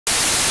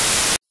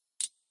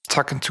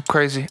Talking too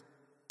crazy.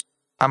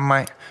 I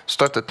might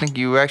start to think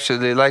you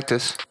actually like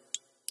this.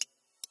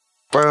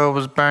 World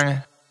was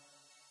burning.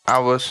 I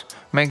was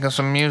making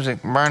some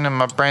music, burning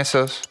my brain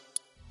cells.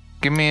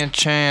 Give me a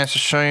chance to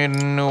show you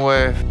the new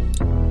wave.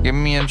 Give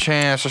me a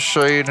chance to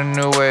show you the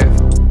new wave.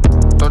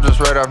 Don't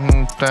just write off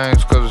new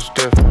things cause it's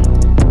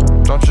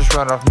different. Don't just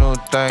write off new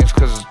things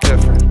cause it's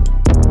different.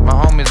 My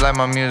homies like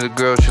my music,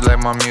 girl, she like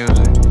my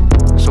music.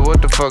 So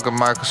what the fuck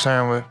am I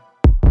concerned with?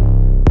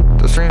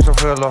 The streams don't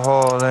fill a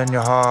hole in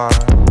your heart.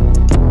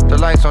 The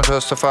lights don't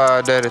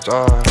justify that it's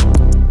art.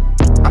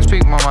 I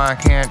speak my mind,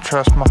 can't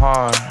trust my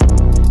heart.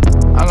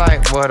 I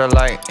like what I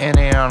like, and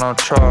ain't on no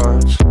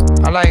charts.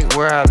 I like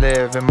where I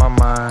live in my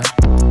mind.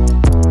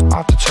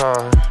 Off the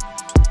chart.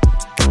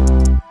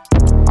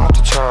 Off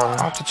the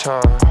chart, off the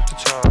chart, off the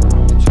chart,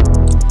 off the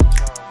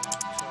chart.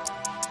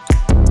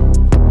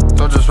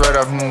 Don't just write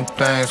off new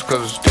things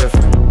cause it's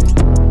different.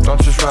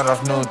 Don't just write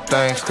off new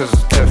things cause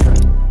it's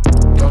different.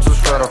 Don't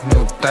just write off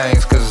new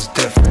things cause it's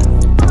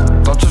different.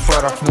 Don't just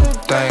write off new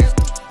things.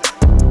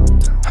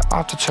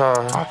 Off the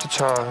chart, off the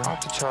chart, off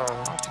the chart,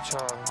 off the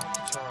chart, off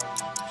the chart.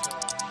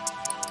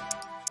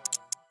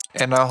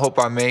 And I hope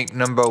I make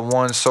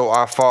 #1 so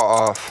I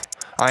fall off.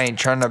 I ain't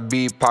tryna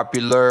be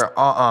popular,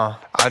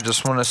 I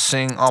just wanna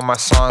sing all my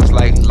songs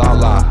like La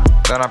La.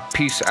 Then I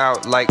peace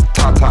out like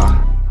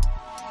Tata.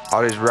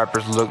 All these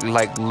rappers look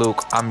like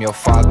Luke, I'm your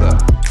father.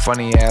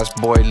 Funny ass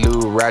boy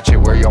Lou, ratchet,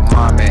 where your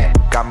mom at?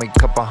 Got me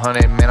couple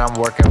hundred, man, I'm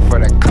working for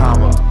that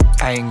comma.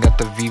 I ain't got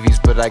the VVs,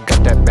 but I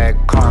got that bad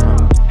karma.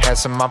 Had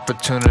some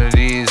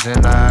opportunities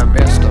and I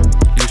missed them.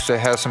 Used to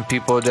have some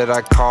people that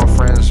I call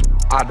friends,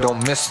 I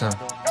don't miss them.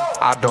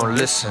 I don't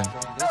listen,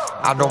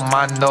 I don't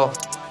mind though,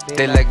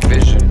 they lack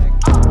vision.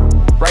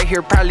 Right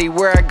here probably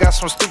where I got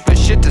some stupid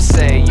shit to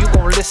say. You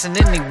gon' listen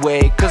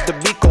anyway, cause the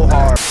beat go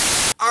hard.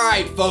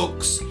 Alright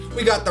folks,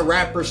 we got the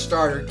rapper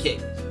starter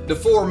kit. The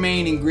 4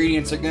 main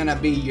ingredients are gonna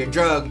be your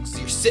drugs,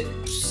 your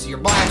sips, your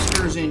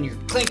blasters, and your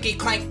clinky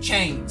clank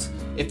chains.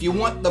 If you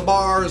want the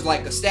bars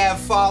like a Stav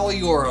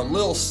Folly or a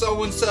Lil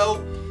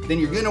So-and-so, then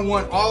you're gonna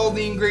want all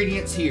the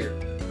ingredients here.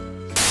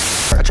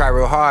 I tried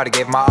real hard, I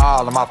gave my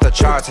all, I'm off the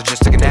charts, I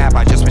just took a nap,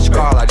 I just missed your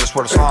call, I just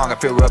wrote a song, I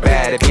feel real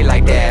bad, it be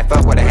like that,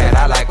 fuck what I had,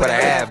 I like what I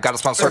have, got a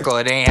small circle,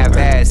 it ain't half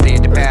bad, stay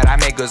in the pad, I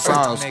make good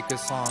songs, I think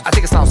it's non-stop, I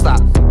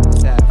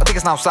think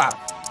it's non-stop,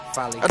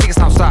 I think it's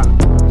non-stop,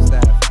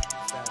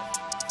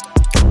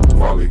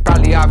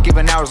 probably off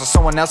giving hours of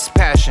someone else's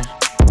passion,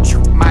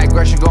 my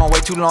aggression going way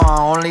too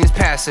long, only is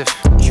passive,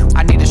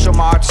 I need to show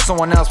my art to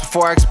someone else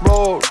before I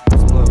explode,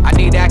 I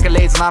need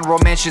accolades and honorable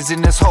mentions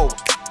in this hope.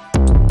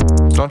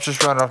 Don't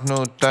just write off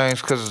new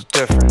things cause it's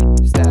different.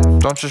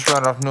 Don't just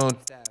write off new.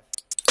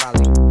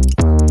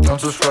 Don't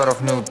just write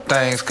off new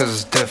things cause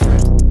it's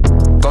different.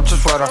 Don't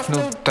just write off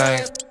new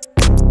things.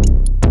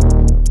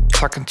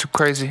 Talking too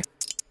crazy.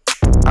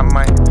 I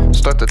might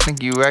start to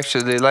think you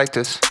actually like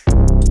this.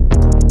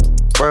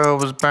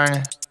 World was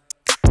burning.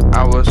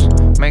 I was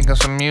making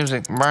some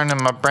music, burning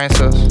my brain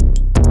cells.